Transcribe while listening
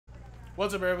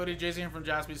What's up, everybody? Jason here from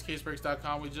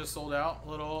jaspyscasebreaks.com. We just sold out a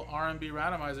little R&B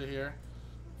randomizer here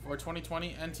for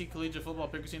 2020 NT Collegiate Football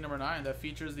Picker Team number 9 that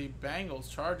features the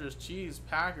Bengals, Chargers, Chiefs,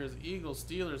 Packers, Eagles,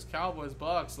 Steelers, Cowboys,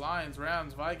 Bucks, Lions,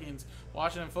 Rams, Vikings,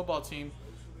 Washington Football Team,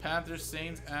 Panthers,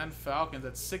 Saints, and Falcons.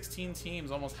 That's 16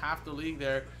 teams, almost half the league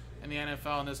there in the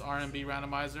NFL in this R&B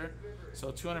randomizer.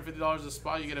 So $250 a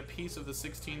spot. You get a piece of the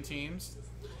 16 teams.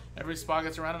 Every spot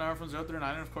gets a random number from 0 through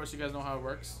 9, and of course you guys know how it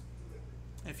works.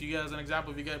 If you get, as an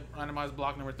example, if you get randomized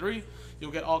block number 3, you'll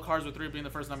get all cards with 3 being the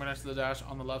first number next to the dash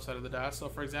on the left side of the dash. So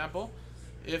for example,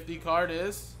 if the card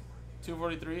is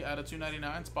 243 out of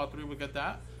 299, spot 3 would get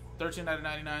that. 13 out of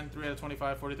 99, 3 out of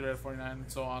 25, 43 out of 49,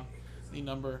 and so on. The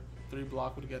number 3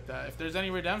 block would get that. If there's any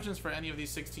redemptions for any of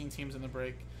these 16 teams in the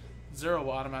break, 0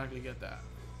 will automatically get that.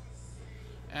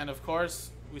 And of course,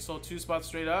 we sold 2 spots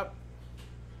straight up.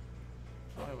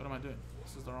 Oh, wait, what am I doing?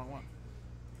 This is the wrong one.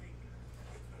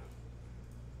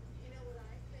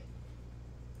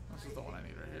 This is the one I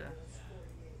need right here.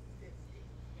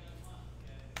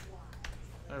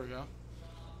 There we go.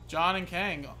 John and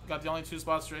Kang got the only 2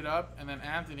 spots straight up, and then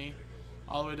Anthony,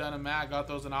 all the way down to Matt, got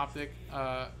those in optic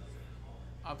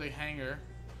hanger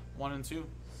 1 and 2.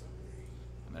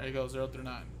 And there you go, 0 through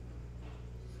 9.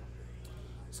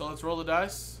 So let's roll the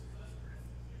dice.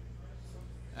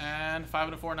 And 5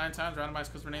 and a 4 9 times, randomized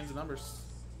because for names and numbers.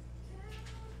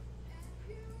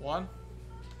 1,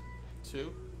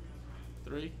 2,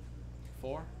 3,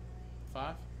 4,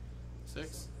 5,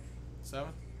 6,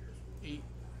 7, 8,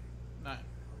 9.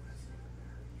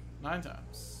 9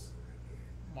 times.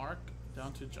 Mark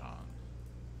down to John.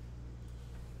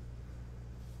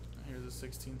 Here's a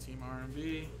 16-team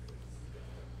R&B.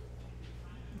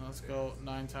 Let's go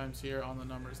 9 times here on the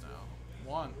numbers now.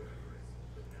 1,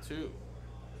 2,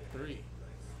 3,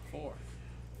 4,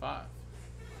 5,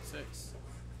 6,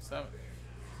 7,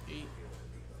 8,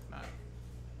 9.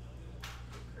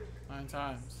 9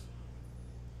 times.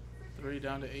 3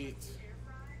 down to 8.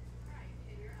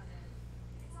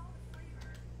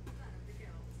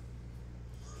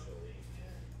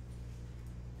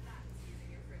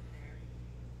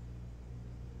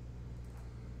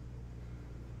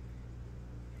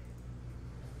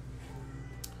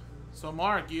 So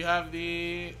Mark, you have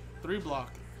the 3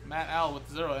 block. Matt L with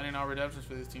 0, any and all redemptions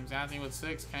for these teams. Anthony with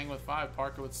 6, Kang with 5,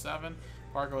 Parker with 7,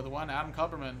 Parker with 1, Adam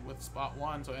Kupperman with spot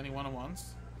 1, so any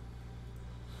 1-on-1s.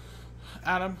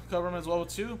 Adam Kupperman as well with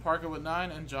 2, Parker with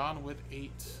 9, and John with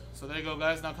 8. So there you go,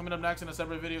 guys. Now coming up next in a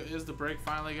separate video is the break.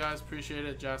 Finally, guys, appreciate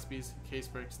it.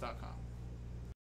 jaspyscasebreaks.com.